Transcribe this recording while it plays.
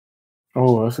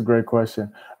Oh, that's a great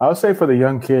question. I would say for the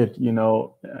young kid,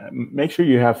 make sure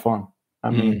you have fun. I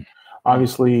Mm. mean,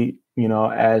 obviously,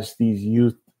 as these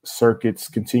youth circuits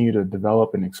continue to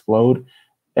develop and explode,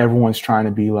 everyone's trying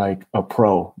to be like a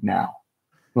pro now.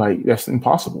 Like that's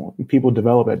impossible. People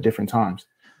develop at different times.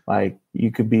 Like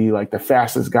you could be like the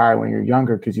fastest guy when you're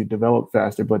younger because you develop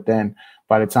faster, but then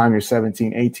by the time you're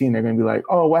 17, 18, they're going to be like,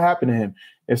 "Oh, what happened to him?"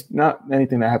 It's not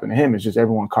anything that happened to him. It's just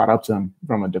everyone caught up to him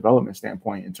from a development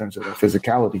standpoint in terms of their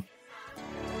physicality.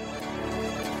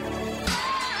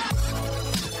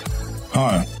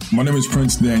 Hi, my name is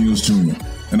Prince Daniels Jr.,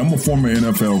 and I'm a former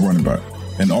NFL running back,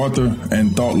 an author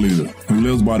and thought leader who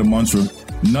lives by the mantra,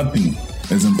 nothing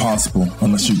is impossible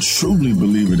unless you truly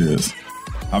believe it is.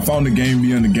 I found the Game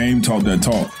Beyond the Game Talk That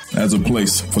Talk as a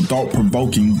place for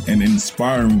thought-provoking and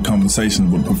inspiring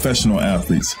conversations with professional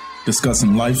athletes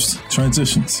discussing life's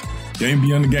transitions. Game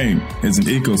Beyond the Game is an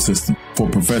ecosystem for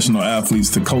professional athletes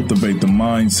to cultivate the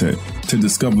mindset to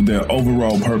discover their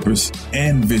overall purpose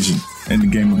and vision in the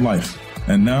game of life.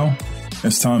 And now,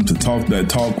 it's time to talk that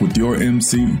talk with your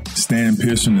MC, Stan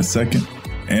Pearson II,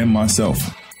 and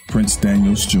myself, Prince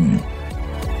Daniels Jr.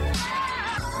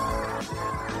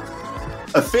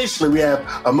 Officially, we have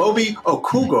Amobi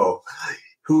Okugo,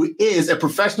 who is a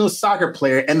professional soccer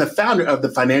player and the founder of the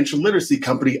financial literacy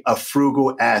company, A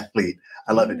Frugal Athlete.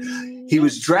 I love it. He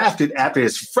was drafted after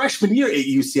his freshman year at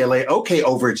UCLA, okay,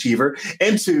 overachiever,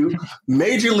 into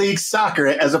Major League Soccer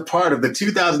as a part of the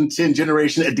 2010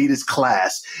 Generation Adidas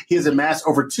class. He has amassed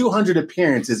over 200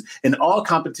 appearances in all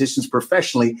competitions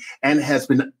professionally and has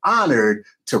been honored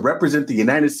to represent the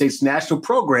United States national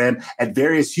program at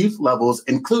various youth levels,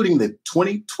 including the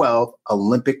 2012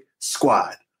 Olympic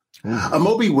squad.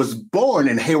 Amobi was born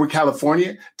in Hayward,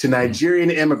 California, to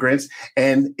Nigerian immigrants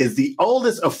and is the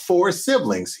oldest of four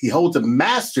siblings. He holds a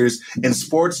master's in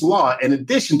sports law in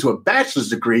addition to a bachelor's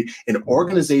degree in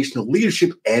organizational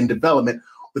leadership and development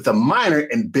with a minor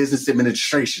in business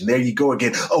administration. There you go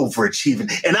again,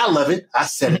 overachieving. And I love it. I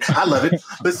said it. I love it.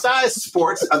 Besides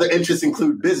sports, other interests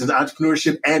include business,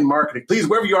 entrepreneurship, and marketing. Please,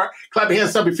 wherever you are, clap your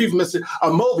hands up for Mr.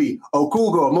 Amobi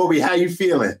Okugo. Amobi, how you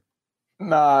feeling?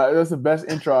 Nah, that's the best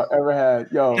intro I've ever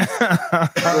had. Yo,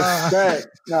 respect.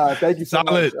 Nah, thank you so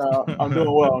much. I'm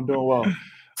doing well.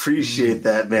 Appreciate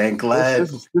that, man. Glad.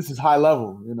 This is high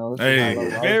level,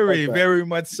 Hey, very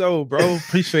much so, bro.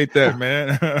 Appreciate that,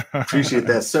 man. Appreciate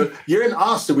that. So you're in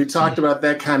Austin. We talked about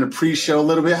that kind of pre-show a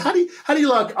little bit. How do you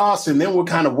like Austin? Then we'll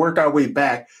kind of work our way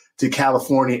back to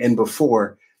California and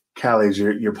before Cali,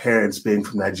 your parents being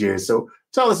from Nigeria. So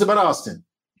tell us about Austin.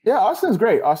 Yeah, Austin's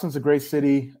great. Austin's a great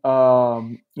city.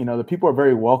 The people are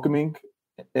very welcoming,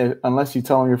 unless you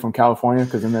tell them you're from California,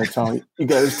 because then they're telling you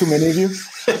guys there's too many of you.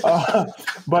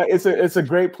 But it's a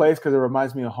great place because it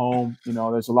reminds me of home.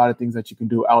 There's a lot of things that you can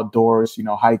do outdoors.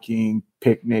 Hiking,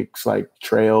 picnics, like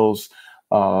trails,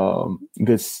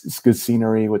 good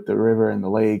scenery with the river and the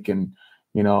lake, and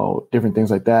different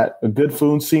things like that. A good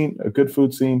food scene.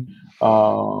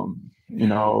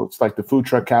 It's like the food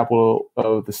truck capital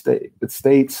of the state. It's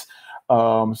states.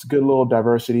 It's a good little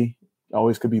diversity.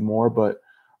 Always could be more, but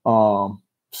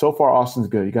so far Austin's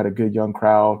good. You got a good young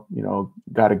crowd.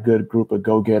 Got a good group of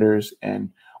go-getters. And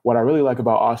what I really like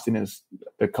about Austin is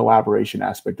the collaboration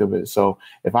aspect of it. So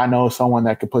if I know someone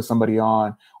that could put somebody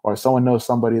on, or someone knows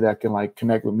somebody that can like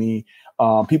connect with me,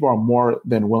 people are more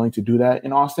than willing to do that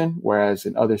in Austin. Whereas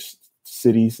in other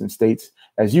cities and states,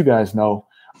 as you guys know,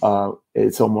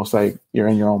 it's almost like you're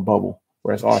in your own bubble,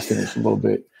 whereas Austin is a little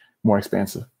bit more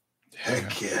expansive.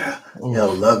 Heck yeah.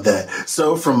 Yo, love that.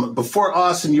 So from before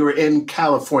Austin, you were in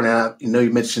California. You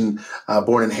mentioned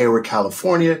born in Hayward,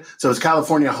 California. So was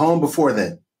California home before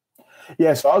then?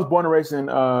 Yeah, so I was born and raised in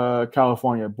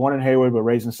California. Born in Hayward, but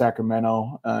raised in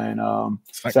Sacramento. And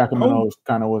Sacramento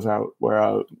was out where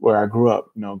I grew up.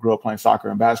 Grew up playing soccer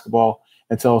and basketball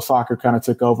until soccer kind of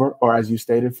took over, or as you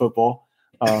stated, football.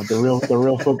 The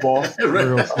real football.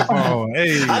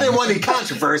 Hey. I didn't want any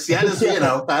controversy. I just, And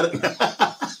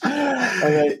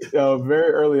then,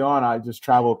 very early on, I just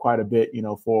traveled quite a bit,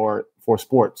 for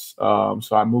sports. So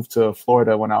I moved to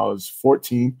Florida when I was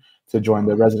 14 to join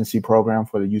the residency program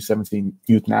for the U17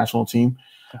 youth national team.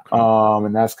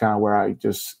 And that's kind of where I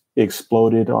just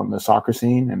exploded on the soccer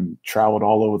scene and traveled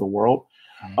all over the world.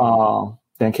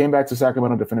 Then came back to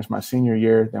Sacramento to finish my senior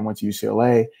year, then went to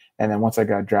UCLA. And then once I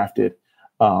got drafted,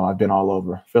 I've been all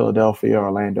over Philadelphia,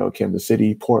 Orlando, Kansas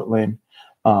City, Portland,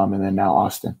 and then now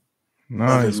Austin.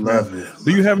 Nice, love it.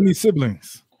 Do you have any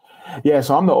siblings? Yeah,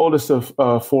 so I'm the oldest of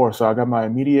four. So I got my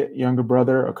immediate younger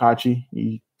brother, Akachi.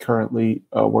 He currently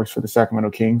works for the Sacramento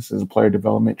Kings as a player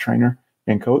development trainer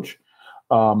and coach.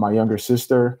 My younger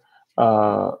sister,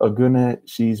 Aguna,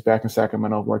 she's back in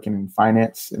Sacramento working in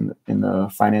finance in the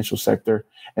financial sector.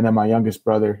 And then my youngest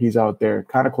brother, he's out there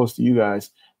kind of close to you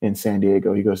guys in San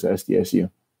Diego. He goes to SDSU.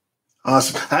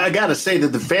 Awesome. I got to say that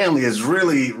the family is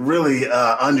really, really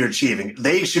underachieving.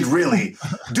 They should really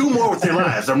do more with their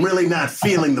lives. I'm really not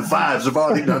feeling the vibes of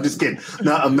all the, no, I'm just kidding.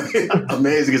 No,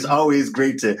 amazing. It's always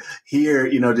great to hear,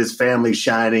 this family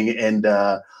shining and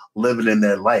living in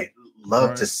their light.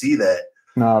 Love to see that.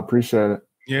 No, I appreciate it.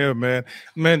 Yeah, man.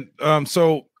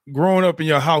 So growing up in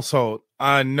your household,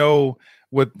 I know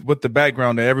with the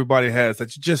background that everybody has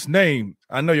that you just named,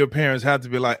 I know your parents have to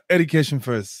be like education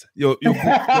first. Your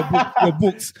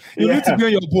books. You need to be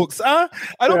on your books. Huh?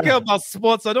 I don't care about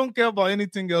sports. I don't care about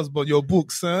anything else but your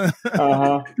books. Huh?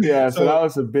 Yeah. So that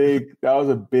was a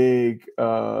big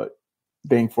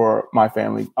thing for my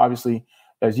family. Obviously,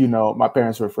 as you know, my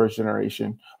parents were first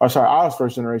generation. I was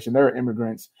first generation. They were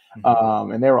immigrants,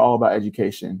 and they were all about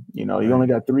education. You only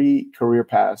got 3 career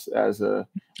paths as a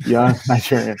young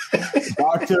Nigerian: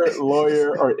 doctor,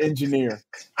 lawyer, or engineer.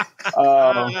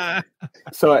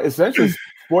 So essentially,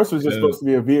 sports was just supposed to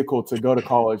be a vehicle to go to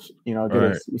college.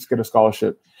 Get a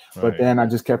scholarship. But then I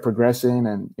just kept progressing,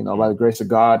 and by the grace of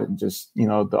God, and just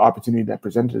the opportunity that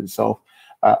presented itself,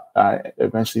 I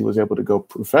eventually was able to go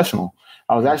professional.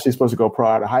 I was actually supposed to go pro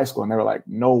out of high school, and they were like,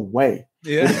 "No way!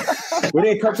 Yeah, we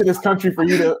didn't come to this country for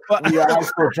you to be a high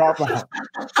school dropout."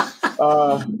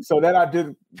 So then I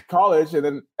did college, and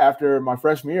then after my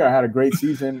freshman year, I had a great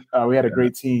season. We had a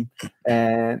great team,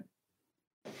 and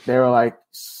they were like,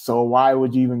 "So why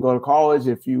would you even go to college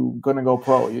if you're going to go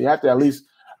pro? You have to at least."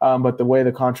 But the way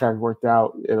the contract worked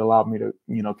out, it allowed me to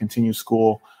continue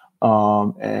school.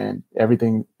 And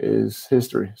everything is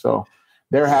history. So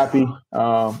they're happy.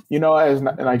 As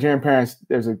Nigerian parents,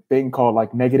 there's a thing called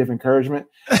like negative encouragement.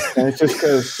 And it's just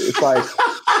because it's like,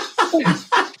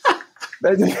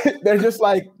 they're just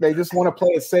like, they just want to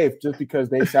play it safe just because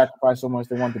they sacrifice so much.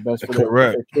 They want the best for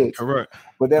their kids. Correct.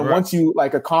 But then once you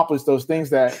like accomplish those things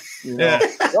that,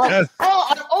 I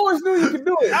always knew you could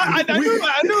do it. I knew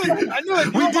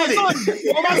it. We did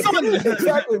it.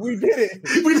 Exactly. We did it.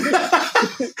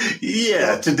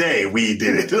 Yeah, today we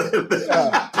did it.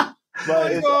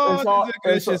 But it's all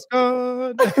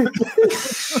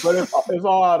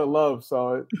out of love.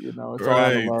 So it's all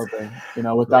out of love.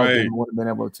 And without them, I wouldn't have been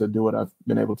able to do what I've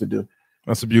been able to do.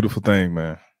 That's a beautiful thing,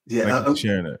 man. Yeah, thank you for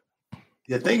sharing that.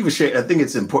 Yeah, thank you for sharing. I think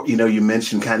it's important. You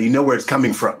mentioned kind of where it's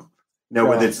coming from.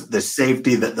 Whether it's the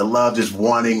safety, the love, just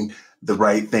wanting the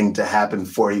right thing to happen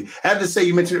for you. I have to say,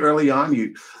 you mentioned early on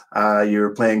you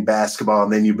were playing basketball,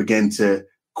 and then you began to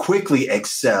quickly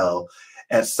excel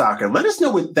at soccer. Let us know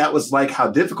what that was like,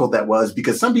 how difficult that was,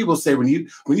 because some people say when you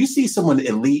see someone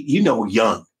elite,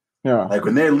 young. Yeah. Like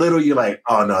when they're little, you're like,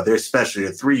 oh no, they're special.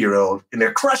 You're a 3-year-old and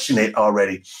they're crushing it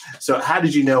already. So how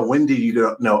did you know? When did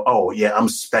you know, oh yeah, I'm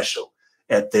special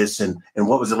at this? And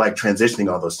what was it like transitioning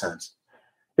all those times?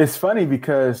 It's funny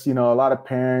because, a lot of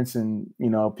parents and,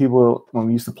 people, when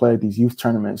we used to play at these youth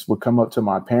tournaments, would come up to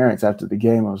my parents after the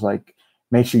game. I was like,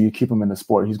 make sure you keep him in the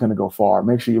sport. He's going to go far.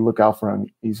 Make sure you look out for him.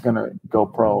 He's going to go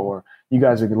pro, or you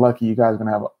guys are lucky. You guys are going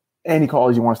to have any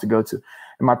college he wants to go to.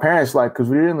 And my parents, because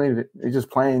we didn't leave it, they're just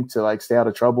playing to stay out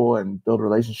of trouble and build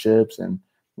relationships and,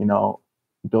 build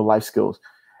life skills.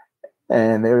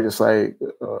 And they were just like,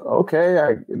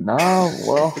 okay,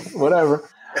 whatever.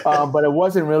 But it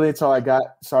wasn't really until I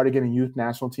started getting youth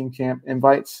national team camp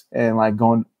invites and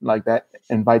going that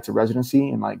invite to residency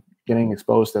and getting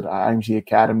exposed to the IMG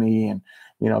Academy and,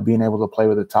 being able to play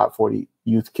with the top 40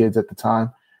 youth kids at the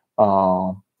time,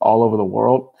 all over the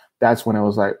world. That's when it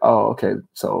was like, oh, okay,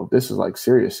 so this is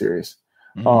serious.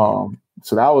 Mm-hmm.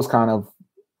 So that was kind of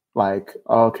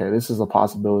okay, this is a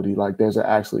possibility. There's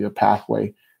actually a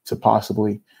pathway to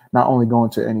possibly not only going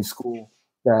to any school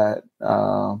that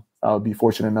I would be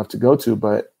fortunate enough to go to,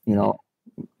 but,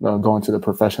 going to the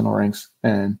professional ranks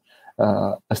and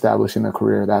establishing a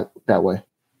career that way.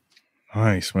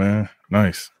 Nice, man.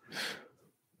 Nice.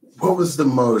 What was the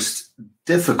most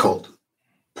difficult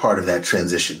part of that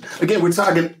transition? Again, we're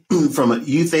talking from a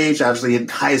youth age, obviously in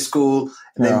high school,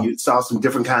 and then you saw some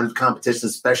different kinds of competitions,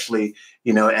 especially,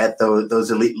 at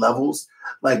those elite levels.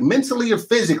 Mentally or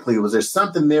physically, was there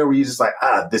something there where you just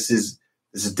this is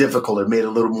difficult, or made it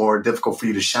a little more difficult for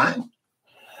you to shine?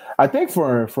 I think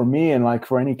for me and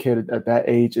for any kid at that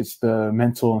age, it's the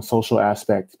mental and social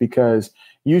aspect, because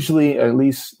usually, at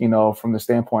least, from the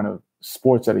standpoint of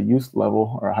sports at a youth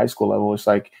level or a high school level, it's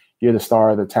you're the star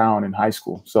of the town in high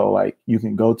school. So you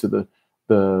can go to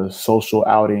the social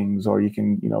outings, or you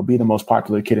can, be the most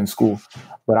popular kid in school.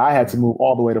 But I had to move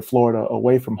all the way to Florida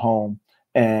away from home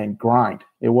and grind.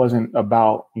 It wasn't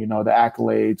about, the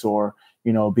accolades or,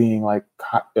 being like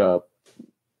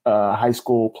high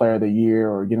school player of the year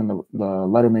or getting the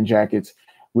Letterman jackets.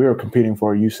 We were competing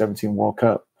for a U17 World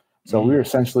Cup. So we were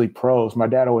essentially pros. My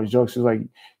dad always jokes, he's like,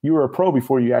 you were a pro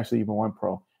before you actually even went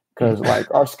pro. Because like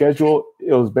our schedule,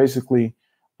 it was basically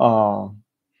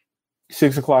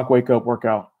 6 o'clock wake up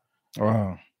workout.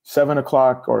 Wow. 7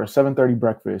 o'clock or 7:30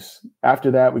 breakfast.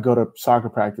 After that, we go to soccer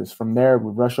practice. From there,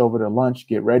 we rush over to lunch,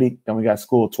 get ready. Then we got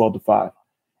school 12 to 5.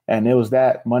 And it was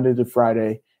that Monday to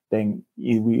Friday. Then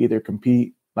we either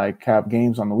compete, like have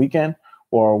games on the weekend,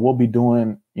 or we'll be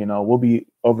doing, we'll be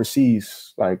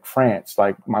overseas, like France.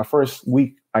 Like my first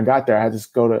week I got there, I had to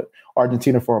go to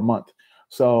Argentina for a month.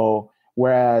 So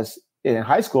whereas in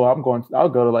high school, I'll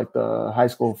go to like the high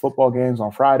school football games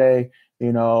on Friday,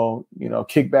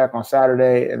 kick back on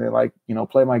Saturday, and then like,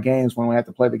 play my games when we have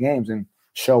to play the games and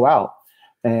show out.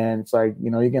 And it's like,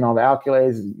 you're getting all the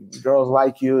accolades, girls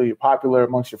like you, you're popular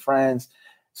amongst your friends.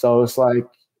 So it's like,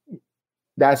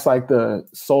 that's like the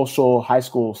social high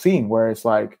school scene where it's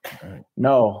like,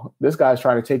 no, this guy's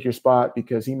trying to take your spot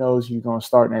because he knows you're going to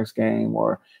start next game,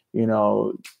 or, you're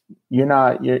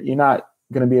not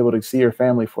going to be able to see your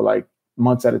family for like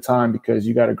months at a time because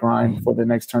you got to grind for the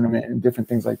next tournament and different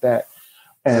things like that.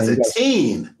 And as a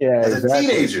teen, as a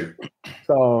teenager.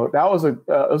 So that was it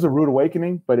was a rude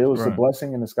awakening, but it was a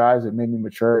blessing in disguise. It made me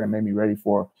mature and made me ready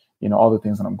for, all the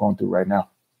things that I'm going through right now.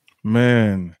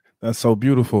 Man, that's so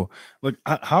beautiful. Look,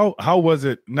 how was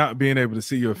it not being able to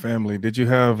see your family? Did you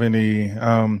have any,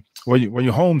 were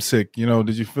you homesick?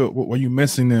 Did you were you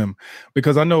missing them?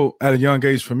 Because I know at a young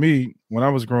age for me, when I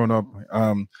was growing up,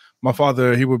 my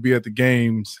father, he would be at the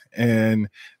games, and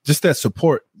just that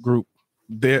support group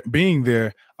being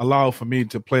there allowed for me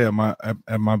to play at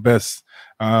my best.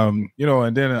 And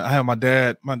then I have my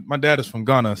dad. My dad is from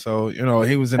Ghana, so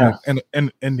he was in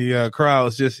the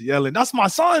crowds just yelling, "That's my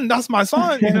son! That's my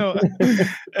son!"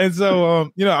 And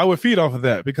so I would feed off of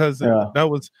that because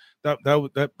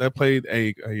that played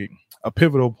a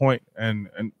pivotal point and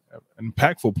an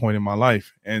impactful point in my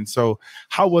life. And so,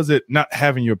 how was it not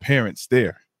having your parents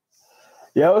there?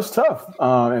 Yeah, it was tough.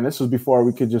 And this was before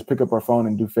we could just pick up our phone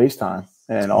and do FaceTime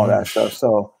and all that stuff.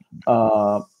 So,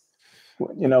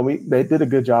 they did a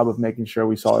good job of making sure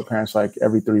we saw our parents like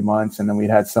every 3 months. And then we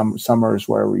had some summers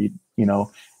where we'd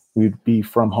be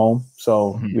from home.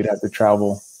 So we'd have to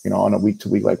travel, on a week to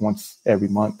week, like once every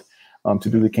month to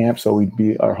do the camp. So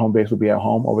our home base would be at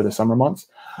home over the summer months.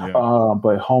 Yeah.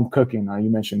 But home cooking, you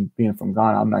mentioned being from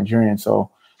Ghana. I'm Nigerian.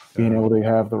 So being able to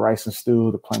have the rice and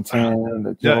stew, the plantain,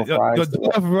 the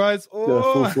jollof rice, the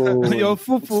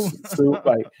fufu soup,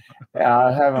 like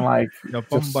having like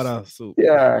soup.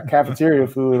 Cafeteria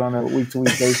food on a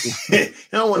week-to-week basis. I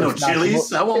don't want no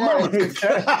chilies. I want mama.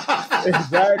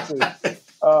 Exactly.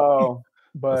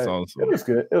 But awesome. It was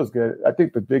good. It was good. I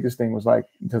think the biggest thing was like,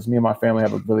 because me and my family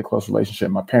have a really close relationship.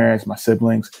 My parents, my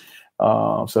siblings.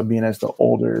 So being as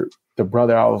the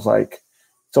brother, I was like,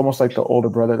 it's almost like the older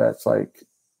brother that's like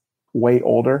way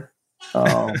older,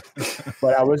 but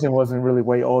I wasn't really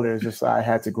way older. It's just I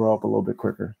had to grow up a little bit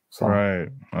quicker. So. Right.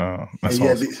 That's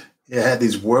awesome. Had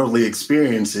these worldly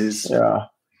experiences. Yeah.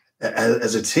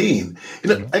 As a teen,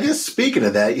 I guess speaking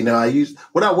of that,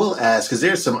 what I will ask, because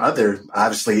there's some other,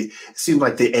 obviously, it seems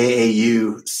like the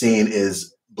AAU scene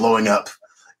is blowing up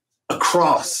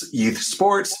across youth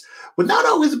sports, but not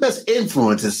always the best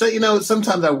influences. So,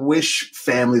 sometimes I wish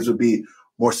families would be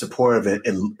more supportive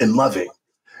and loving.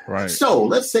 Right. So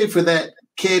let's say for that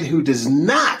kid who does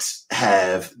not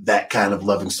have that kind of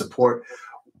loving support,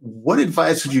 what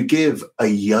advice would you give a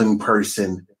young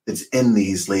person that's in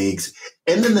these leagues?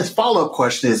 And then this follow-up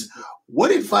question is,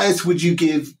 what advice would you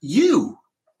give you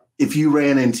if you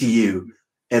ran into you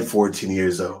at 14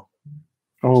 years old?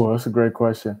 Oh, that's a great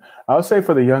question. I would say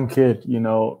for the young kid,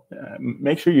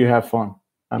 make sure you have fun.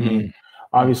 I mean,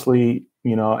 obviously,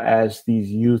 as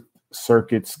these youth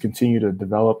circuits continue to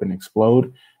develop and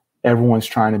explode, everyone's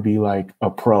trying to be like a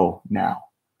pro now.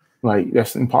 Like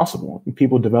that's impossible.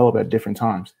 People develop at different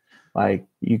times. Like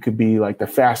you could be like the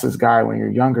fastest guy when you're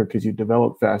younger because you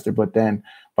develop faster. But then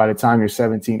by the time you're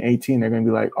 17, 18, they're going to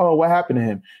be like, oh, what happened to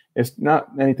him? It's not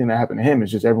anything that happened to him.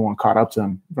 It's just everyone caught up to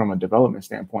him from a development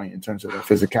standpoint in terms of their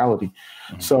physicality.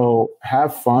 Mm-hmm. So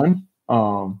have fun.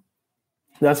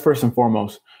 That's first and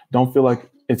foremost. Don't feel like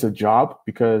it's a job,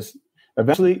 because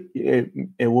eventually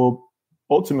it will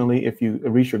ultimately, if you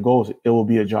reach your goals, it will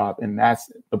be a job. And that's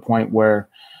the point where,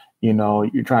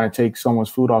 you're trying to take someone's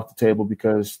food off the table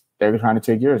because they're trying to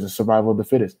take yours. It's survival of the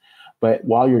fittest. But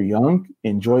while you're young,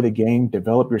 enjoy the game,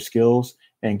 develop your skills,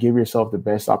 and give yourself the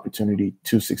best opportunity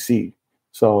to succeed.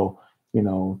 So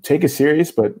take it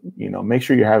serious, but, make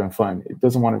sure you're having fun. You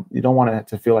don't want it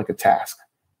to feel like a task.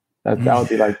 That would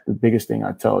be like the biggest thing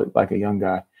I tell like a young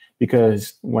guy,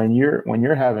 because when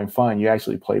you're having fun, you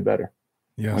actually play better.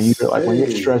 Yes.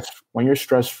 When you're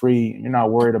stress free, you're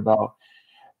not worried about,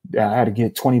 I had to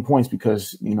get 20 points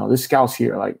because, this scout's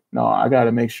here. Like, no, I got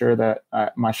to make sure that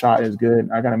my shot is good.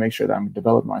 I got to make sure that I'm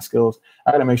developing my skills.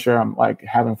 I got to make sure I'm like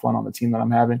having fun on the team that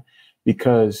I'm having,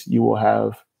 because you will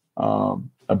have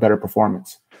a better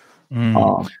performance.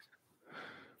 And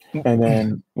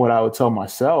then what I would tell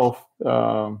myself,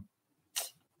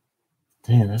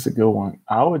 that's a good one.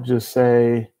 I would just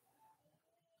say,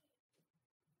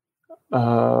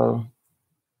 how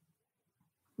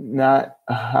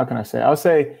can I say? I would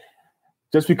say,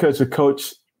 just because the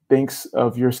coach thinks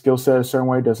of your skill set a certain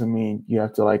way doesn't mean you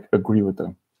have to like agree with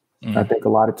them. I think a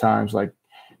lot of times, like,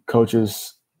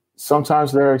 coaches,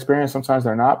 sometimes they're experienced, sometimes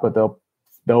they're not, but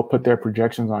they'll put their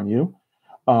projections on you.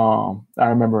 I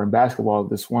remember in basketball,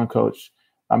 this one coach,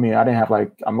 I didn't have I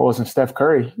wasn't Steph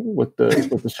Curry with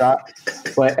the shot,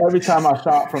 but every time I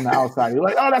shot from the outside, you're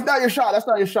like, oh, that's not your shot. That's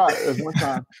not your shot. There was one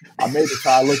time I made the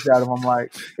shot, I looked at him, I'm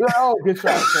like, oh, good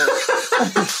shot.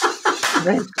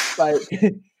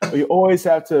 So, you always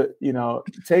have to,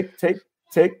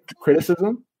 take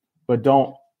criticism, but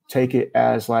don't take it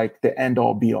as like the end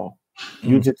all be all.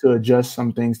 Use it to adjust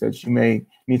some things that you may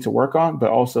need to work on, but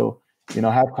also,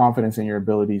 have confidence in your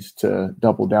abilities to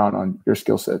double down on your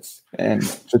skill sets and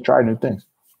to try new things.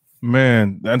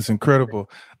 Man, that's incredible.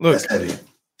 Look,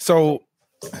 so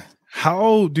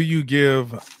how do you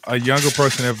give a younger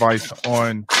person advice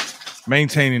on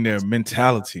maintaining their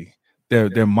mentality, their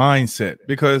mindset?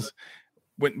 Because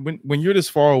when you're this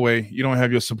far away, you don't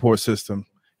have your support system,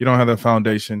 you don't have that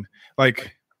foundation.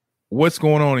 Like, what's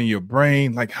going on in your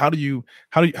brain? Like, how do you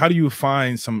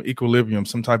find some equilibrium,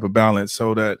 some type of balance,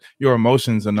 so that your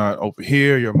emotions are not over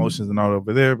here, your emotions are not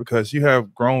over there? Because you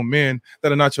have grown men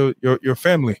that are not your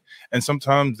family, and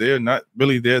sometimes they're not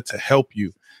really there to help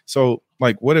you. So,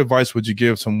 like, what advice would you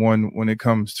give someone when it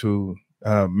comes to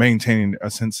maintaining a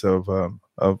sense of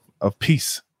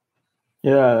peace?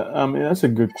 Yeah, that's a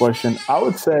good question. I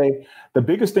would say the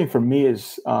biggest thing for me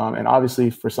is, and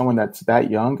obviously for someone that's that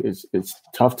young, it's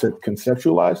tough to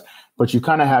conceptualize, but you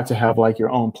kind of have to have like your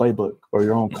own playbook or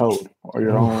your own code or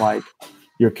your own, like,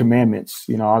 your commandments.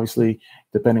 Obviously,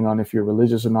 depending on if you're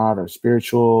religious or not or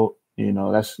spiritual,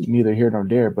 that's neither here nor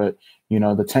there, but,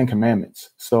 the 10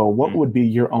 commandments. So what would be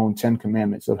your own 10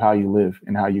 commandments of how you live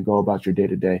and how you go about your day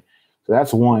to day? So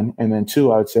that's one. And then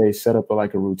two, I would say set up a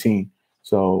routine.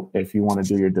 So if you want to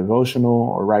do your devotional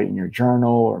or write in your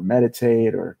journal or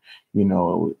meditate or,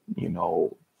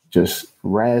 just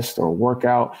rest or work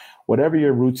out, whatever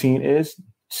your routine is,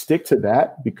 stick to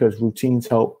that, because routines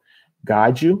help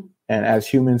guide you. And as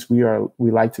humans, we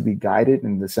like to be guided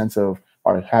in the sense of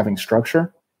having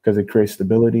structure, because it creates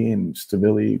stability, and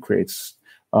stability creates,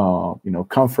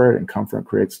 comfort, and comfort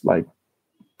creates like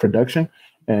production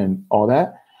and all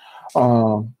that.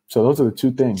 So those are the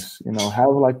two things, have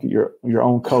like your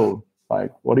own code.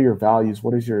 Like, what are your values?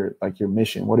 What is your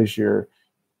mission? What is your,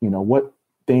 what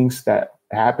things that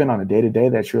happen on a day-to-day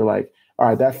that you're like, all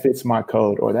right, that fits my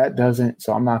code, or that doesn't.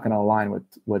 So I'm not going to align with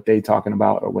what they're talking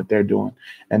about or what they're doing.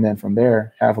 And then from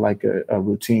there, have like a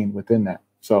routine within that.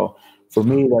 So for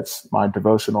me, that's my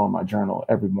devotional and my journal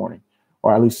every morning,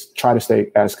 or at least try to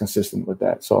stay as consistent with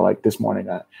that. So like this morning,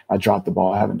 I dropped the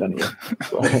ball. I haven't done it yet.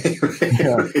 So,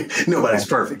 Nobody's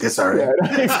perfect. It's all right.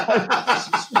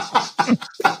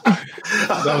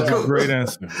 That was a great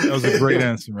answer. That was a great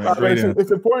answer, man. Great answer.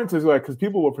 It's important to, like, because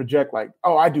people will project like,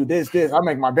 oh, I do this. I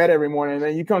make my bed every morning. And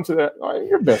then you come to that,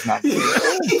 your bed's not good.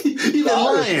 You've been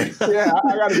lying. Yeah,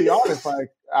 I got to be honest.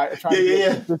 Like, I try to be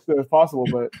as consistent as possible,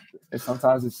 but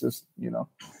sometimes it's just,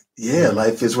 Yeah,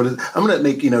 life is what it is. I'm going to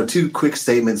make, two quick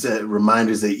statements,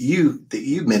 reminders that you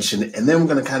mentioned, and then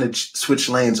we're going to kind of switch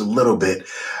lanes a little bit.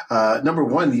 Number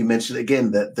one, you mentioned,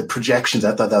 again, the projections.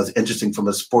 I thought that was interesting from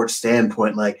a sports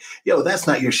standpoint. Like, that's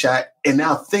not your shot. And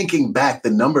now thinking back,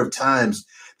 the number of times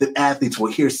that athletes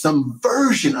will hear some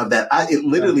version of that. It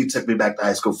literally took me back to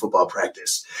high school football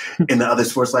practice. And the other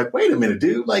sports, like, wait a minute,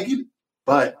 dude.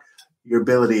 But your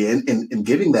ability in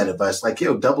giving that advice, like,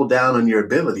 double down on your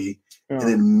ability. And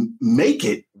then make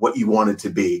it what you want it to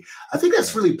be. I think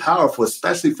that's really powerful,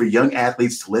 especially for young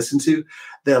athletes to listen to.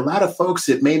 There are a lot of folks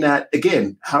that may not,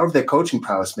 again, however their coaching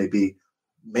prowess may be,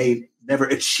 may never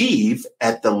achieve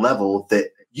at the level that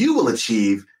you will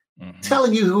achieve,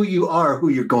 telling you who you are, who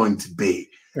you're going to be.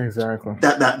 Exactly.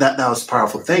 That was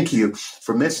powerful. Thank you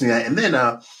for mentioning that. And then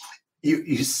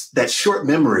you that short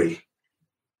memory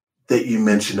that you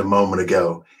mentioned a moment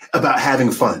ago about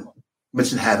having fun.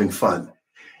 mentioned having fun.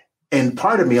 And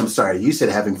part of me, I'm sorry, you said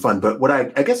having fun, but what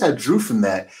I guess I drew from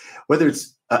that, whether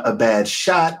it's a bad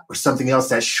shot or something else,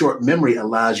 that short memory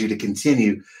allows you to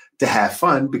continue to have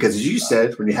fun because, as you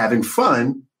said, when you're having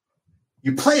fun,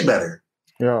 you play better.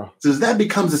 Yeah. So that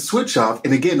becomes a switch off.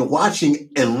 And again, watching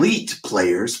elite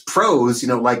players, pros,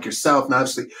 like yourself, and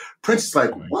obviously Prince is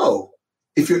like, whoa,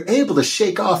 if you're able to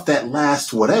shake off that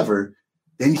last whatever,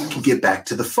 then you can get back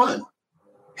to the fun,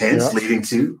 hence leading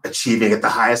to achieving at the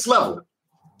highest level.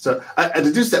 So I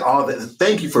deduced that all that.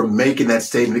 Thank you for making that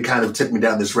statement. It kind of took me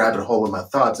down this rabbit hole in my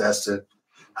thoughts as to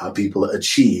how people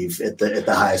achieve at the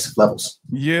highest levels.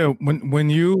 Yeah, when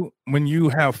you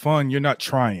have fun, you're not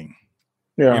trying.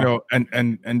 Yeah.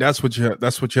 And that's what you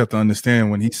have to understand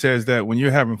when he says that. When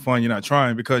you're having fun, you're not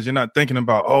trying because you're not thinking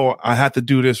about, oh, I have to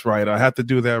do this right, I have to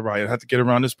do that right, I have to get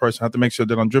around this person, I have to make sure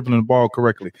that I'm dribbling the ball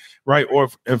correctly, right? Or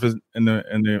if it's in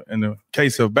the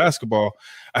case of basketball,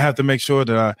 I have to make sure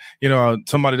that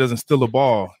somebody doesn't steal a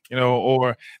ball,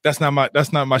 or that's not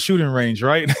my shooting range,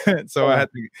 right? So I have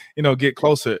to get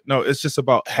closer. No, it's just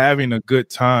about having a good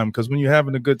time, because when you're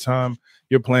having a good time,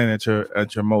 you're playing at your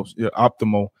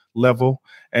optimal level,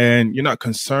 and you're not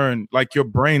concerned. Like, your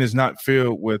brain is not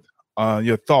filled with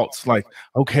your thoughts. Like,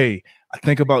 okay, I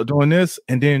think about doing this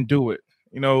and then do it.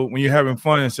 When you're having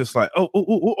fun, it's just like,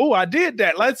 oh, I did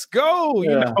that. Let's go.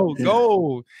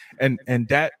 Go. And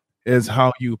that is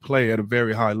how you play at a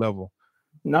very high level.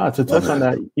 No, to touch on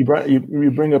that,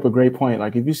 you bring up a great point.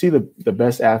 Like, if you see the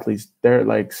best athletes, they're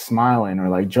like smiling or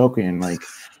like joking, like,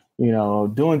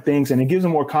 doing things, and it gives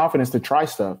them more confidence to try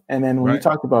stuff. And then when you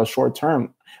talked about short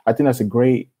term, I think that's a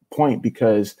great point,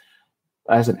 because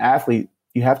as an athlete,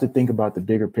 you have to think about the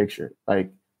bigger picture. Like,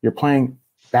 you're playing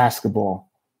basketball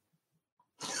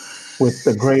with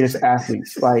the greatest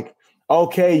athletes. Like,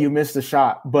 okay, you missed a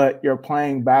shot, but you're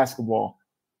playing basketball.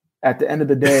 At the end of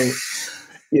the day,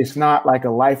 it's not like a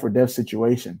life or death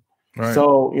situation. Right.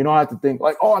 So you don't have to think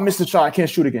like, oh, I missed a shot, I can't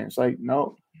shoot again. It's like,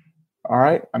 no. All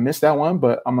right, I missed that one,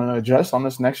 but I'm going to adjust on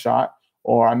this next shot,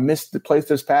 or I missed the place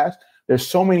this pass. There's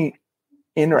so many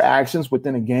interactions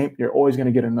within a game. You're always going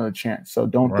to get another chance. So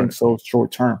don't think so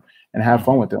short term, and have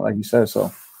fun with it, like you said.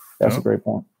 So that's a great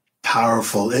point.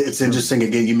 Powerful. It's interesting.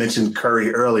 Again, you mentioned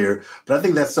Curry earlier, but I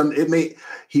think that's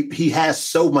he has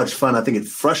so much fun. I think it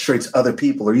frustrates other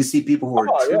people, or you see people who are.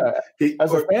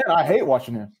 As a fan, I hate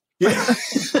watching him. Yeah.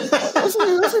 Oh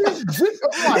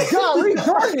my God, what are you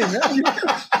doing, man?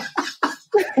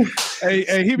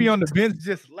 Hey, he be on the bench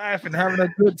just laughing, having a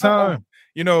good time.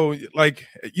 Like,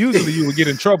 usually you would get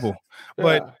in trouble,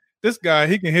 but this guy,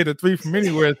 he can hit a three from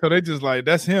anywhere. So they just like,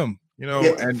 that's him,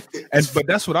 but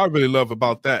that's what I really love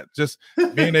about that. Just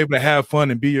being able to have fun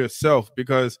and be yourself,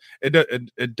 because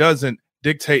it doesn't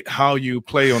dictate how you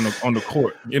play on the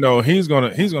court. He's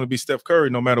gonna be Steph Curry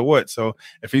no matter what. So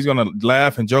if he's gonna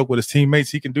laugh and joke with his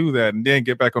teammates, he can do that, and then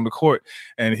get back on the court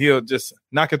and he'll just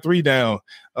knock a three down.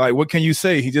 Like, what can you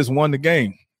say? He just won the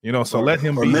game. So let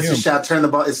him be miss him. a shot, turn the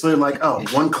ball. It's literally like,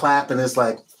 one clap, and it's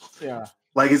like,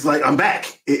 it's like, I'm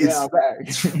back. I'm back.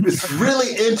 It's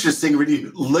really interesting when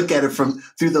you look at it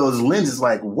through those lenses.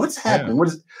 Like, what's happening? What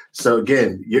is? So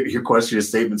again, your question, your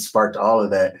statement sparked all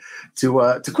of that.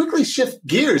 To quickly shift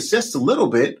gears just a little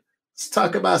bit, let's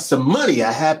talk about some money.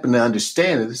 I happen to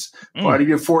understand this part of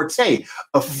your forte.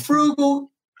 A frugal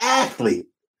athlete.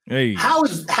 Hey, how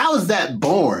is that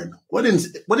born? What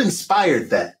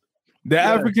inspired that? The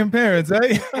African parents,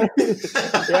 eh? It's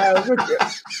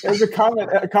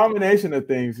a combination of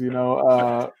things,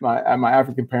 my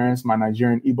African parents, my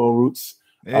Nigerian Igbo roots.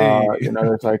 Hey.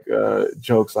 There's like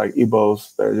jokes like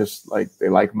Igbos, they're just like, they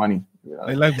like money.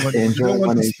 They like money. They enjoy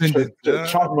money,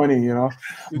 chunk money,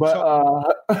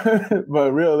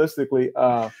 But realistically,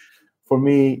 for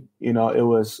me, it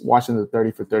was watching the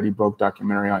 30 for 30 Broke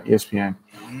documentary on ESPN.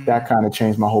 That kind of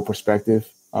changed my whole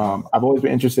perspective. I've always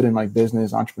been interested in like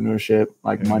business, entrepreneurship,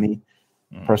 like money,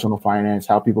 personal finance,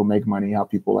 how people make money, how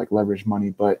people like leverage money.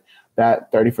 But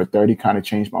that 30 for 30 kind of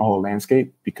changed my whole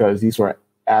landscape, because these were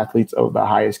athletes of the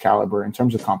highest caliber in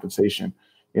terms of compensation,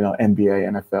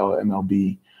 NBA, NFL,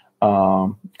 MLB,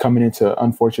 coming into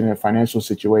unfortunate financial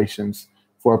situations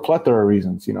for a plethora of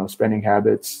reasons, spending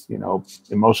habits,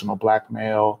 emotional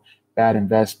blackmail, bad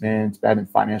investments, bad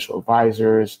financial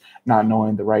advisors, not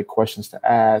knowing the right questions to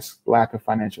ask, lack of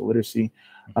financial literacy.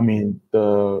 I mean,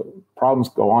 the problems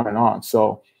go on and on.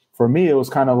 So for me, it was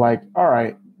kind of like, all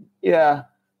right,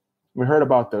 we heard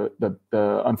about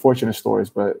the unfortunate stories,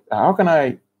 but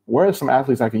where are some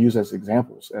athletes I can use as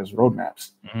examples, as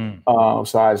roadmaps?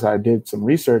 So as I did some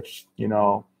research,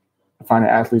 finding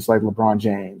athletes like LeBron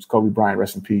James, Kobe Bryant,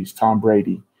 rest in peace, Tom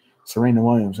Brady, Serena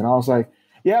Williams. And I was like,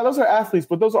 Yeah, those are athletes,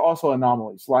 but those are also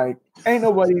anomalies. Like, ain't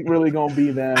nobody really gonna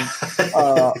be them.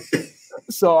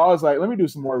 So I was like, let me do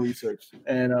some more research,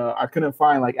 and I couldn't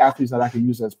find like athletes that I could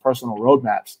use as personal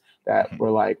roadmaps that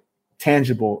were like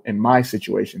tangible in my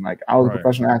situation. Like, I was a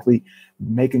professional athlete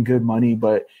making good money,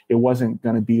 but it wasn't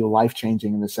going to be life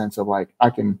changing in the sense of like I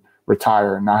can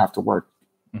retire and not have to work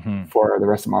for the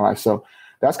rest of my life. So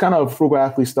that's kind of Frugal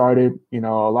Athlete started. You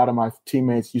know, a lot of my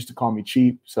teammates used to call me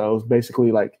cheap, so it was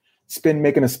basically like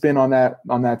making a spin on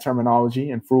that terminology.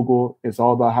 And Frugal is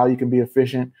all about how you can be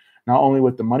efficient, not only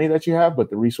with the money that you have, but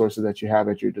the resources that you have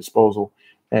at your disposal,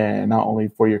 and not only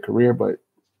for your career, but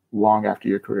long after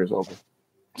your career is over.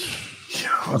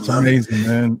 That's amazing,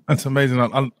 man. That's amazing.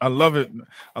 I love it.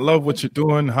 I love what you're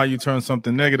doing, how you turn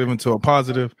something negative into a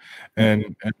positive,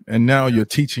 and now you're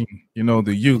teaching,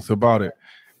 the youth about it.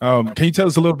 Can you tell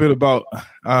us a little bit about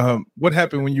what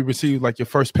happened when you received like your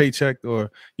first paycheck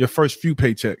or your first few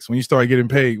paychecks, when you started getting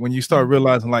paid, when you start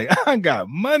realizing like, I got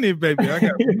money, baby, I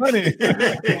got money.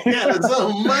 Yeah,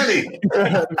 some money.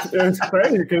 It's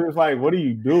crazy because it's like, what do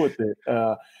you do with it?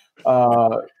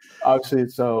 Obviously,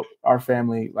 so our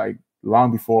family, like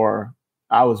long before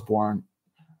I was born,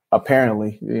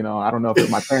 apparently, I don't know if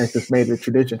my parents just made it a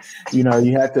tradition. You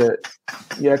had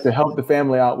to help the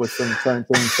family out with some certain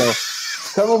things. So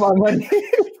some of my money,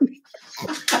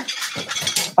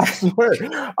 I swear,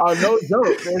 no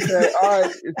joke. They said, "All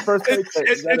right, it's first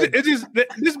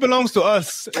paycheck. This belongs to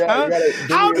us." Yeah,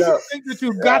 How do you think that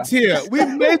you got here? We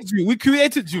made you. We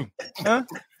created you. Huh?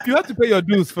 You have to pay your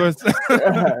dues first.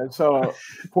 So,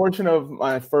 a portion of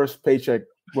my first paycheck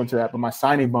went to that, but my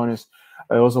signing bonus,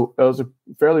 it was a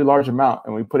fairly large amount,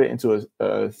 and we put it into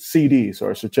a CD, so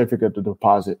a certificate of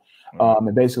deposit.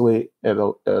 And basically, it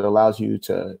allows you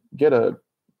to get a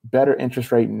better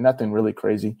interest rate, nothing really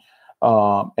crazy,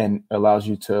 and allows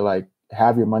you to like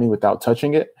have your money without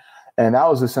touching it. And that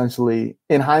was essentially,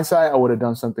 in hindsight, I would have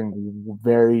done something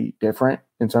very different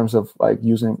in terms of like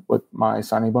using with my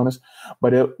signing bonus.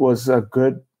 But it was a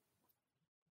good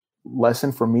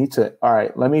lesson for me to, all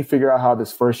right, let me figure out how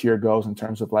this first year goes in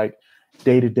terms of like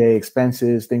day-to-day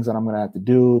expenses, things that I'm going to have to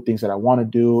do, things that I want to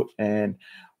do, and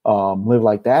live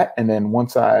like that. And then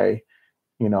once I,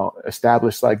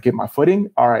 establish, like get my footing,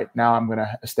 all right, now I'm going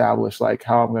to establish like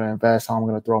how I'm going to invest, how I'm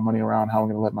going to throw money around, how I'm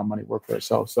going to let my money work for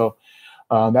itself. So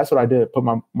that's what I did, put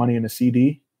my money in a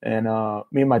CD. And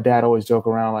me and my dad always joke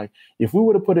around, like, if we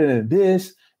would have put it in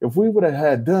this, if we would have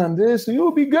had done this, you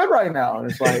would be good right now. And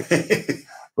it's like,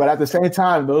 but at the same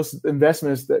time, those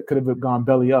investments that could have gone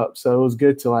belly up. So it was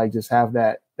good to like just have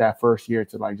that first year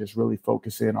to like just really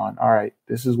focus in on, all right,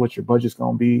 this is what your budget's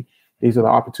going to be. These are the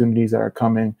opportunities that are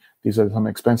coming. These are some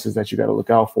expenses that you got to look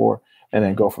out for, and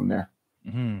then go from there.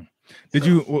 Mm-hmm.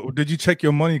 Did you check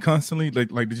your money constantly?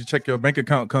 Like did you check your bank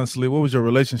account constantly? What was your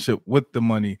relationship with the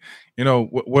money?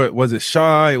 What was it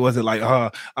shy? Was it like,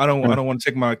 I don't want to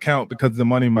check my account because the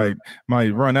money might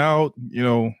run out?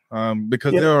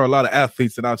 Because there are a lot of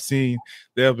athletes that I've seen.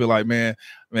 They'll be like, man,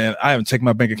 I haven't checked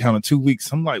my bank account in 2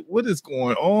 weeks. I'm like, what is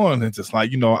going on? It's just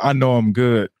like, I know I'm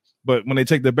good, but when they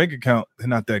check their bank account, they're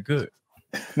not that good.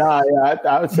 Nah, yeah,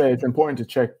 I would say it's important to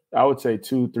check. I would say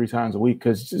 2-3 times a week,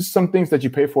 because just some things that you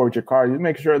pay for with your card, you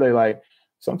make sure they like.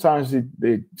 Sometimes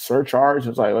they surcharge.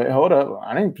 It's like, wait, hold up,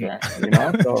 I didn't pay.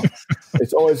 So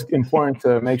it's always important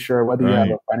to make sure whether you have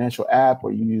a financial app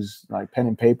or you use like pen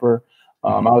and paper.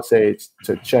 I would say it's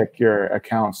to check your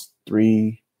accounts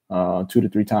 2 to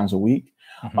 3 times a week.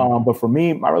 But for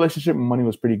me, my relationship with money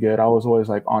was pretty good. I was always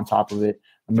like on top of it.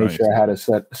 I made sure I had a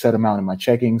set amount in my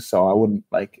checking, so I wouldn't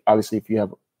like. Obviously, if you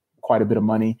have quite a bit of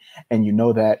money and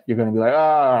that, you're going to be like,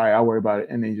 all right, I'll worry about it,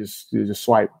 and then you just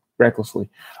swipe recklessly.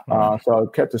 So I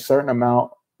kept a certain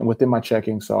amount within my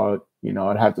checking. So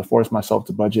I'd have to force myself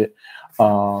to budget.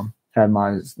 Had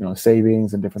my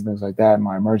savings and different things like that.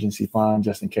 My emergency fund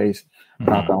just in case.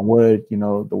 Knock on wood.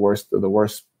 The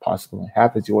worst possibly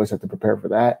happens. You always have to prepare for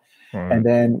that. And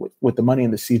then with the money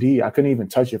in the CD, I couldn't even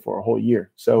touch it for a whole year.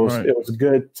 So it was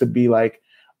good to be like,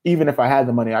 even if I had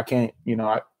the money, I can't,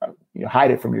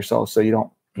 hide it from yourself so you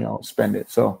don't, spend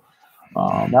it. So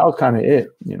that was kind of it,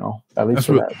 at least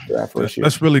for that first year.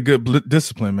 That's really good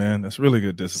discipline, man. That's really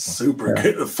good discipline. Super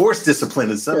good. Forced discipline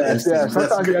is something. Yeah,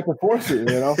 sometimes you have to force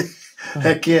it,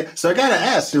 Heck yeah. So I got to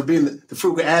ask, being the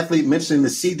Frugal Athlete, mentioning the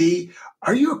CD,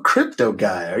 are you a crypto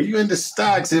guy? Are you into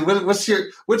stocks? What's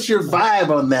your vibe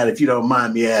on that, if you don't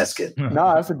mind me asking?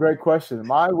 No, that's a great question.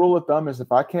 My rule of thumb is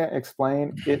if I can't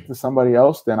explain it to somebody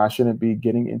else, then I shouldn't be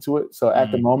getting into it. So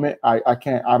at the moment, I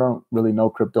don't really know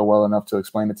crypto well enough to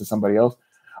explain it to somebody else,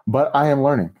 but I am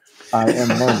learning.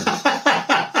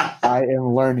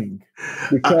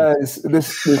 because this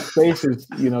space is,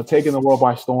 taking the world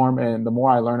by storm. And the more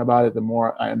I learn about it, the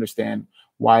more I understand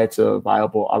why it's a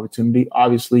viable opportunity.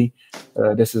 Obviously,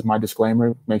 this is my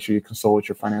disclaimer. Make sure you consult with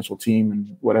your financial team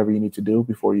and whatever you need to do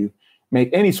before you make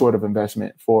any sort of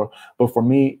investment. But for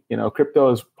me,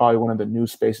 crypto is probably one of the new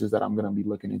spaces that I'm going to be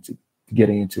looking into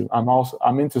getting into.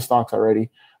 I'm into stocks already.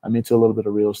 I'm into a little bit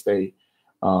of real estate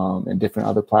and different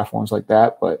other platforms like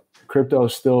that. But crypto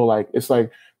is still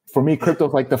for me, crypto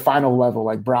is like the final level,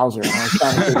 like browser. I'm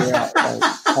trying to figure out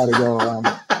how to go around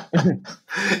it.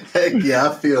 Heck yeah,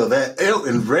 I feel that.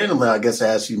 And randomly, I guess I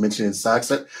asked you, mentioning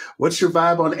stocks. What's your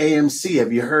vibe on AMC?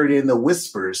 Have you heard in the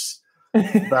whispers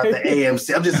about the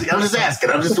AMC? I'm just asking.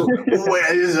 I'm just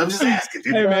asking.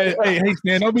 Dude. Hey man, hey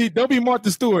Stan, don't be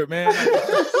Martha Stewart, man.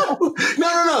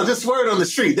 No. Just word on the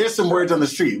street. There's some words on the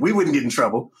street. We wouldn't get in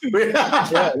trouble. It's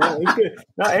good.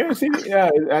 No,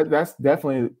 AMC, that's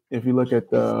definitely, if you look at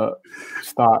the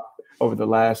stock over the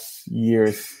last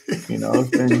years, it's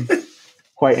been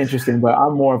quite interesting. But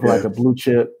I'm more of like a blue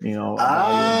chip,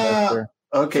 investor.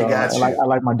 Okay, so gotcha. I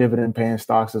like my dividend paying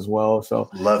stocks as well. So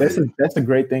that's a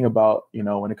great thing about,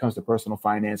 when it comes to personal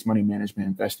finance, money management,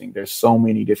 investing. There's so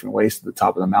many different ways to the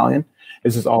top of the mountain.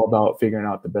 This is all about figuring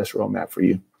out the best roadmap for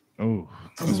you. Oh,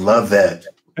 love that.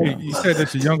 Hey, you said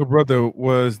that your younger brother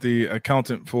was the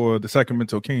accountant for the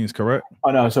Sacramento Kings, correct? Oh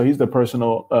no, so he's the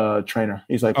personal trainer.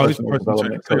 He's like personal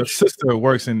development coach. Your sister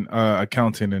works in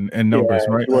accounting and numbers,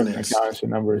 right? She works in accounting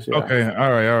and numbers. Yeah. Okay,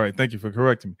 all right. Thank you for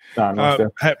correcting me.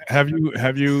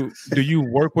 Do you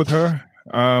work with her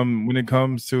when it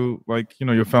comes to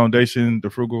your foundation, the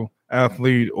Frugal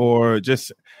Athlete, or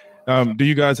just do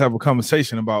you guys have a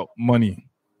conversation about money?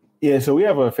 Yeah, so we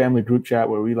have a family group chat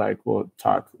where we we'll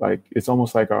talk, it's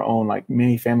almost like our own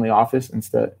mini family office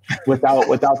instead without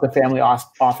the family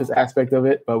office aspect of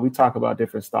it, but we talk about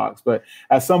different stocks. But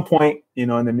at some point, in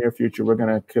the near future, we're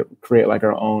going to create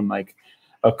our own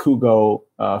Okugo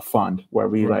fund where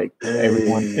we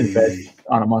everyone invests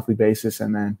on a monthly basis,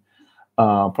 and then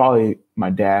probably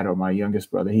my dad or my youngest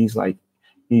brother, he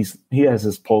has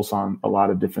his pulse on a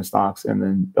lot of different stocks, and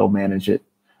then they'll manage it.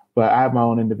 But I have my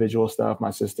own individual stuff,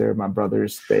 my sister, my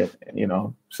brothers,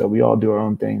 so we all do our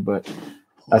own thing. But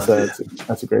that's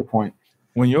a great point.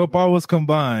 When your powers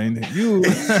combined, you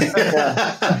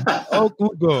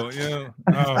Okugo,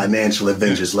 financial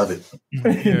Avengers, love it.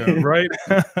 Yeah, right.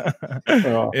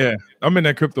 Yeah, I'm in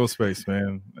that crypto space,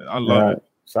 man. I love it.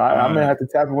 So I'm gonna have to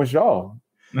tap in with y'all.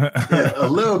 A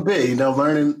little bit,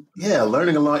 learning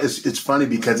along. It's funny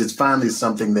because it's finally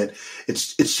something that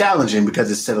it's challenging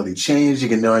because it's steadily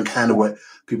changing and knowing kind of what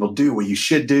people do, what you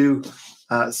should do.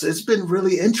 So it's been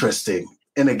really interesting.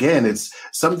 And again, it's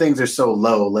some things are so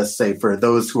low. Let's say for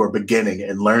those who are beginning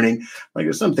and learning,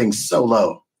 there's some things so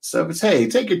low. So if it's, hey,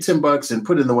 take your $10 and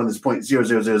put in the one that's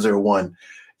 0.00001,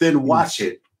 then watch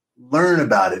it, learn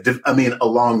about it. I mean,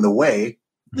 along the way.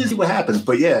 See what happens.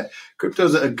 But yeah, crypto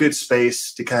is a good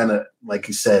space to kind of, like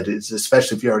you said, it's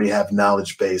especially if you already have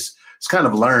knowledge base, it's kind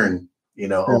of learn,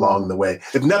 along the way.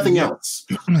 If nothing else,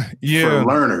 for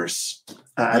learners,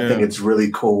 I think it's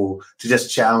really cool to just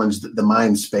challenge the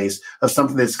mind space of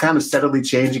something that's kind of steadily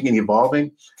changing and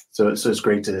evolving. So it's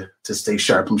great to stay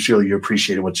sharp. I'm sure you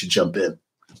appreciate it once you jump in.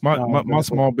 My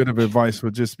small bit of advice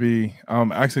would just be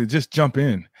actually just jump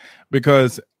in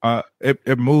because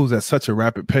it moves at such a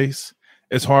rapid pace.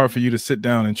 It's hard for you to sit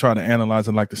down and try to analyze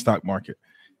it like the stock market,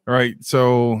 right?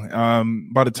 So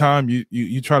by the time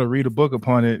you try to read a book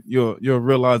upon it, you'll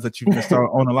realize that you can start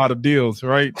on a lot of deals,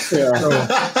 right?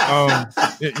 Yeah.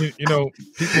 So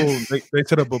people they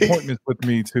set up appointments with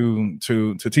me to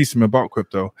teach them about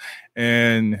crypto,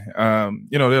 and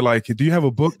they're like, "Do you have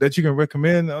a book that you can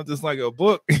recommend?" I'm just like, "A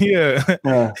book, yeah.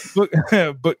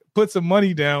 But put some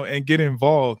money down and get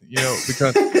involved,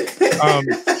 because."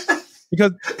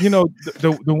 Because,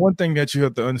 the one thing that you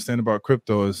have to understand about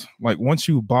crypto is once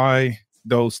you buy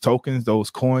those tokens, those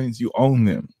coins, you own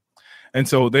them. And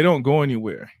so they don't go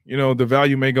anywhere. The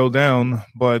value may go down,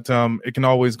 but it can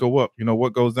always go up.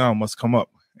 What goes down must come up.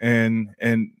 And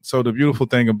so the beautiful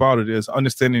thing about it is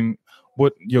understanding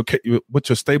what your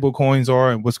stable coins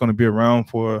are and what's going to be around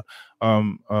for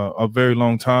a very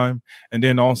long time. And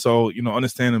then also,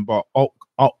 understanding about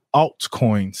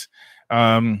altcoins.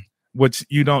 Which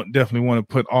you don't definitely want to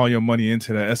put all your money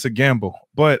into that. It's a gamble,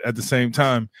 but at the same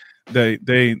time,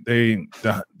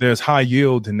 there's high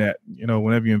yield in that.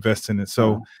 Whenever you invest in it.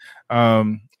 So,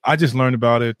 I just learned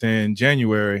about it in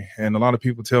January, and a lot of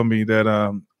people tell me that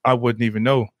I wouldn't even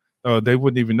know. They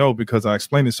wouldn't even know because I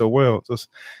explained it so well.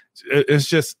 it's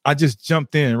just I just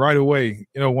jumped in right away.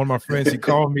 You know, one of my friends, he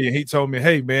called me and he told me,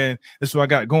 "Hey man, this is what I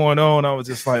got going on." I was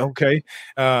just like, "Okay."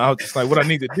 I was just like, "What I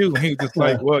need to do?" And he was just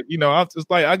like, "Well, you know," I was just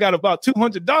like, "I got about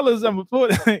 $200 I'm gonna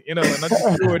put," you know, and I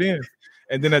just threw it in.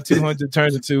 And then that 200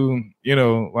 turned into, you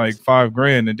know, like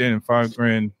 $5,000, and then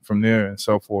 $5,000 from there, and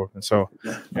so forth. And so,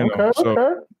 you know,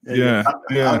 so yeah.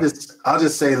 I'll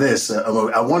just say this: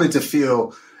 I wanted to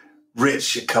feel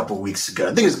rich a couple weeks ago.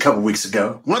 I think it was a couple weeks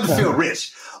ago. I wanted to feel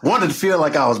rich. I wanted to feel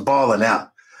like I was balling out.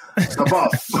 So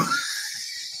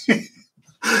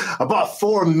I bought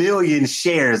 4 million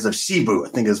shares of Shibu. I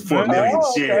think it's 4 million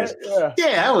shares.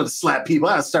 Yeah, I would slap people.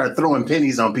 I started throwing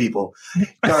pennies on people.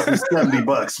 Cost me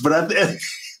 $70. But it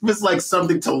was like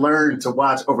something to learn, to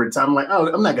watch over time. I'm like,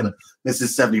 oh, I'm not gonna miss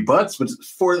this $70. But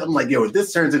I'm like, yo, if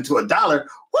this turns into $1,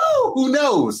 woo, who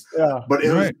knows? Yeah. But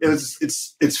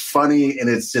it's funny, and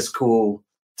it's just cool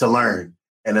to learn.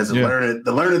 And as a learner,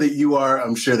 the learner that you are,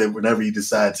 I'm sure that whenever you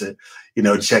decide to, you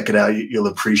know, check it out, you'll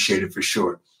appreciate it for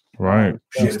sure. Right.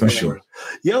 For sure.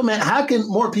 Yo, man, how can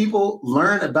more people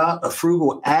learn about a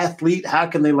frugal athlete? How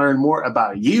can they learn more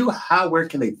about you? Where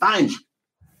can they find you?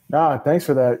 Thanks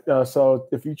for that. So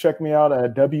if you check me out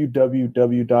at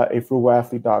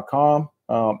www.afrugalathlete.com,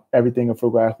 everything a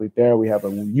Frugal Athlete there. We have a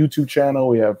YouTube channel.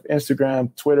 We have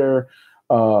Instagram, Twitter,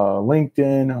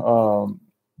 LinkedIn,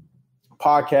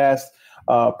 podcast.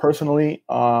 Personally,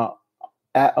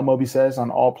 at Amobi Says on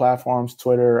all platforms,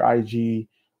 Twitter, IG,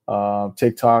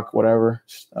 TikTok, whatever.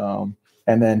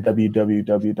 And then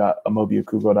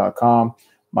www.amobiokugo.com.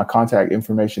 My contact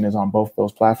information is on both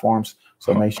those platforms.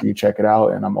 So make sure you check it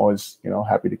out. And I'm always, you know,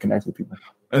 happy to connect with people.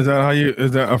 Is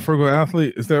that a Frugal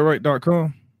Athlete? Is that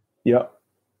right.com? Yep.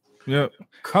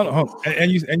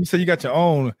 And you said you got your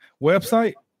own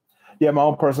website? Yeah, my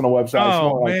own personal website.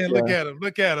 Oh man, look at him!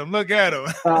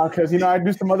 Because you know I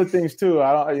do some other things too.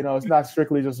 I don't, you know, it's not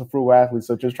strictly just a Frugal Athlete.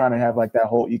 So just trying to have like that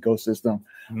whole ecosystem,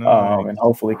 and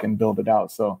hopefully can build it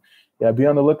out. So yeah, be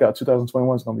on the lookout.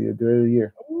 2021 is going to be a good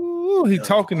year. Ooh, he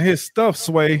talking his stuff,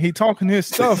 Sway. Look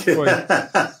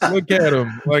at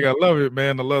him. Like, I love it,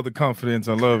 man. I love the confidence.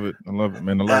 I love it,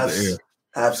 man. I love the air.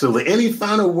 Absolutely. Any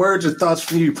final words or thoughts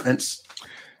from you, Prince?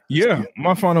 Yeah,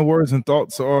 my final words and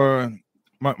thoughts are.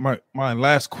 My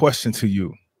last question to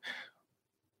you.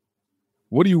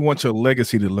 What do you want your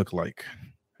legacy to look like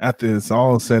after it's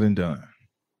all said and done?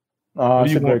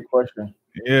 That's a great question.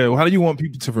 Yeah. Well, how do you want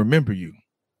people to remember you?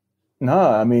 No,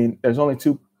 I mean, there's only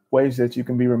two ways that you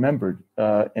can be remembered,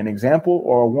 an example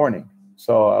or a warning.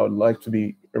 So I would like to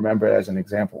be remembered as an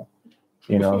example,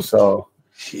 you know, so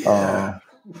if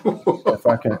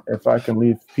I can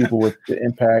leave people with the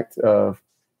impact of,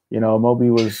 you know, Amobi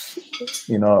was,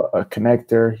 you know, a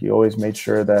connector. He always made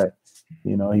sure that,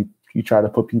 you know, he tried to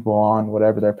put people on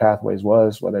whatever their pathways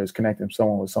was, whether it's connecting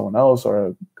someone with someone else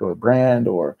or go a brand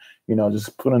or, you know,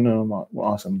 just putting them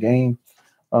on some game.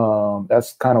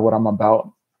 That's kind of what I'm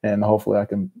about. And hopefully I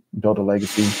can build a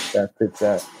legacy that fits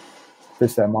that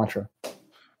mantra.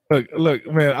 Look,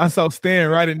 man, I saw Stan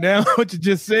writing down what you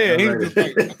just said. He was just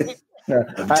like, yeah.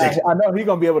 I know he's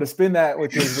gonna be able to spin that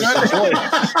with his voice.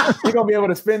 He's gonna be able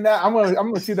to spin that. I'm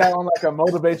gonna see that on like a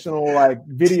motivational like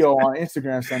video on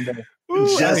Instagram someday.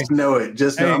 Know it.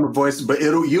 Just know I'm a voice, but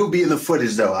you'll be in the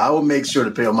footage though. I will make sure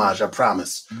to pay homage. I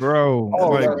promise, bro.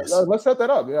 Let's set that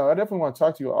up. Yeah, I definitely want to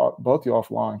talk to you both you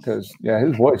offline because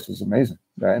his voice is amazing.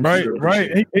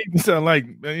 Right. He sound like,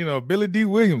 you know, Billy D.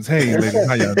 Williams. Hey, ladies,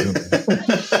 how y'all doing?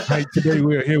 Hey, today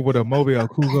we're here with Amobi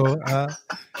Okugo.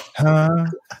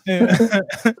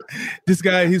 This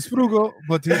guy, he's frugal,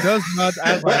 but he does not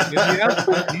act like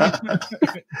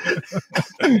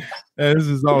it. This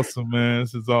is awesome, man.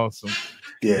 This is awesome.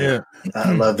 Yeah.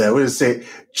 I love that. We're going to say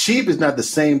cheap is not the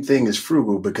same thing as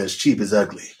frugal because cheap is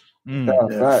ugly.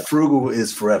 Frugal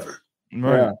is forever.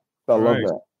 Right. Yeah, I love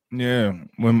that. Yeah,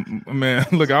 man,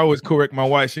 look, I always correct my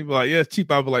wife. She'd be like, "Yeah, it's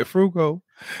cheap." I'd be like, "Frugal,"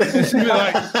 and she'd be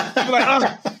like, I'm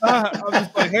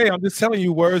just like, "Hey, I'm just telling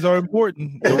you, words are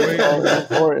important. Words are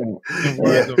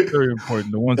very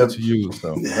important. The ones that you use."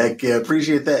 So, heck yeah,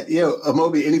 appreciate that. Yo,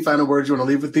 Amobi, any final words you want to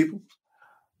leave with people?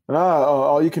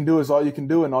 All you can do is all you can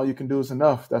do, and all you can do is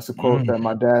enough. That's a quote that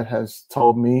my dad has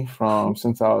told me from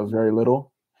since I was very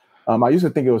little. I used to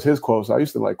think it was his quote, so I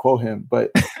used to like quote him,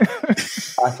 but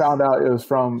I found out it was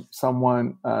from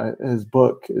someone. His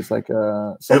book is like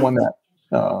someone that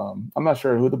I'm not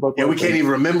sure who the book. Yeah, we can't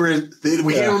even remember it.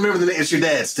 We can't remember the name. It's your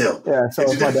dad still. Yeah, so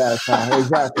it's my dad.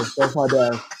 Exactly, that's my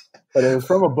dad. But it was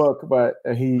from a book, but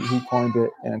he coined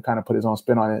it and kind of put his own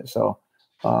spin on it. So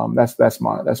that's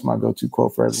my go-to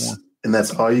quote for everyone. And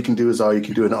that's all you can do is all you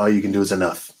can do, and all you can do is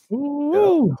enough.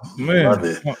 Ooh, man. Love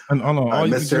it.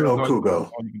 Mr.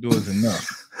 Okugo. All you can do is enough.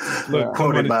 Look,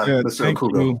 Quoted by said, Mr. thank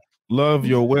Okugo. you. Love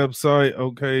your website.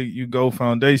 Okay, you go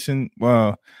foundation.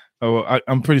 Wow. Oh,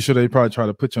 I'm pretty sure they probably try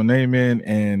to put your name in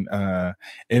and it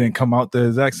didn't come out the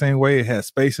exact same way. It had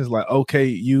spaces like okay,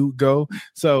 you go.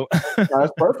 So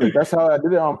that's perfect. That's how I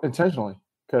did it intentionally.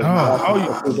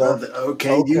 I love it.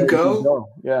 Okay, you go.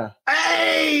 Yeah.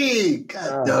 Hey,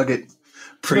 God dog it.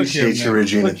 Appreciate you,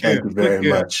 Regina. Thank you very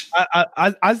much.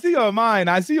 I see your mind.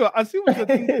 I see what you're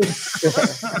thinking.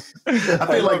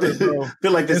 I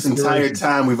feel like this entire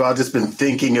time we've all just been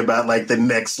thinking about like the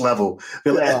next level.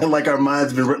 Like our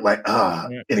minds been like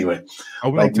anyway.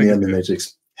 Like me and the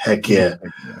Matrix. Heck yeah,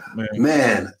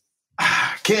 man.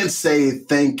 Can't say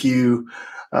thank you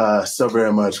so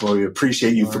very much. Well, we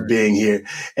appreciate you for being here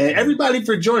and everybody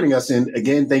for joining us. And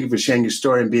again, thank you for sharing your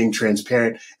story and being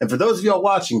transparent. And for those of y'all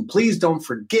watching, please don't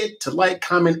forget to like,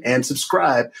 comment, and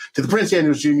subscribe to the Prince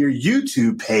Daniels Jr.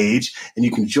 YouTube page. And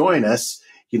you can join us.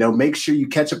 Make sure you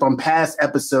catch up on past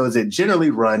episodes that generally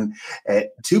run at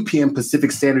 2 p.m.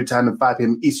 Pacific Standard Time and 5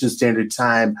 p.m. Eastern Standard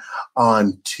Time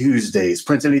on Tuesdays.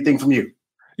 Prince, anything from you?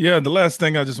 Yeah, the last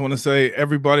thing I just want to say,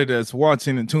 everybody that's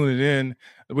watching and tuning in,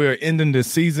 we are ending the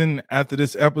season after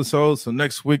this episode. So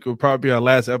next week will probably be our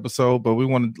last episode, but we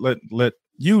want to let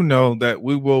you know that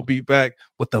we will be back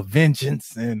with a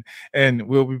vengeance and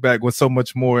we'll be back with so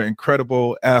much more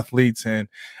incredible athletes. And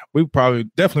we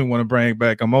definitely want to bring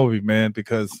back Amobi, man,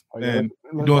 because you're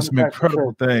doing some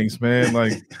incredible things, man.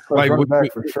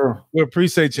 We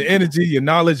appreciate your energy, your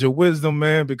knowledge, your wisdom,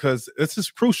 man, because it's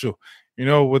just crucial.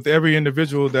 With every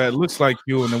individual that looks like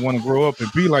you and they want to grow up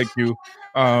and be like you,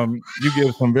 you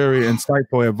give some very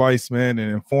insightful advice, man,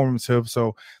 and informative.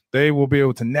 So they will be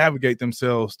able to navigate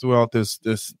themselves throughout this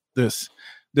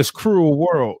cruel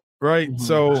world, right? Mm-hmm.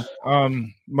 So,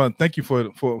 thank you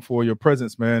for your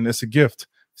presence, man. It's a gift.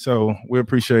 So we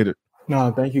appreciate it.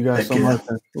 No, thank you guys so much.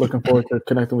 And looking forward to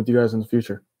connecting with you guys in the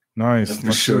future. Nice.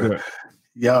 For sure.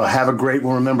 Yo, have a great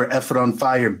one. Remember, effort on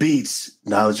fire beats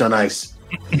knowledge on ice.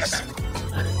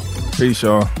 Peace,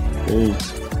 y'all.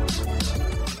 Peace.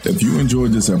 If you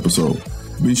enjoyed this episode,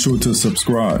 be sure to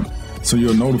subscribe so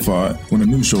you're notified when a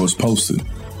new show is posted.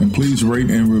 And please rate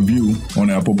and review on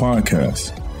Apple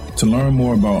Podcasts. To learn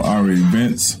more about our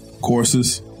events,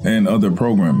 courses, and other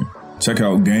programming, check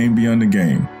out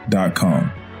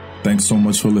GameBeyondTheGame.com. Thanks so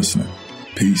much for listening.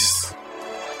 Peace.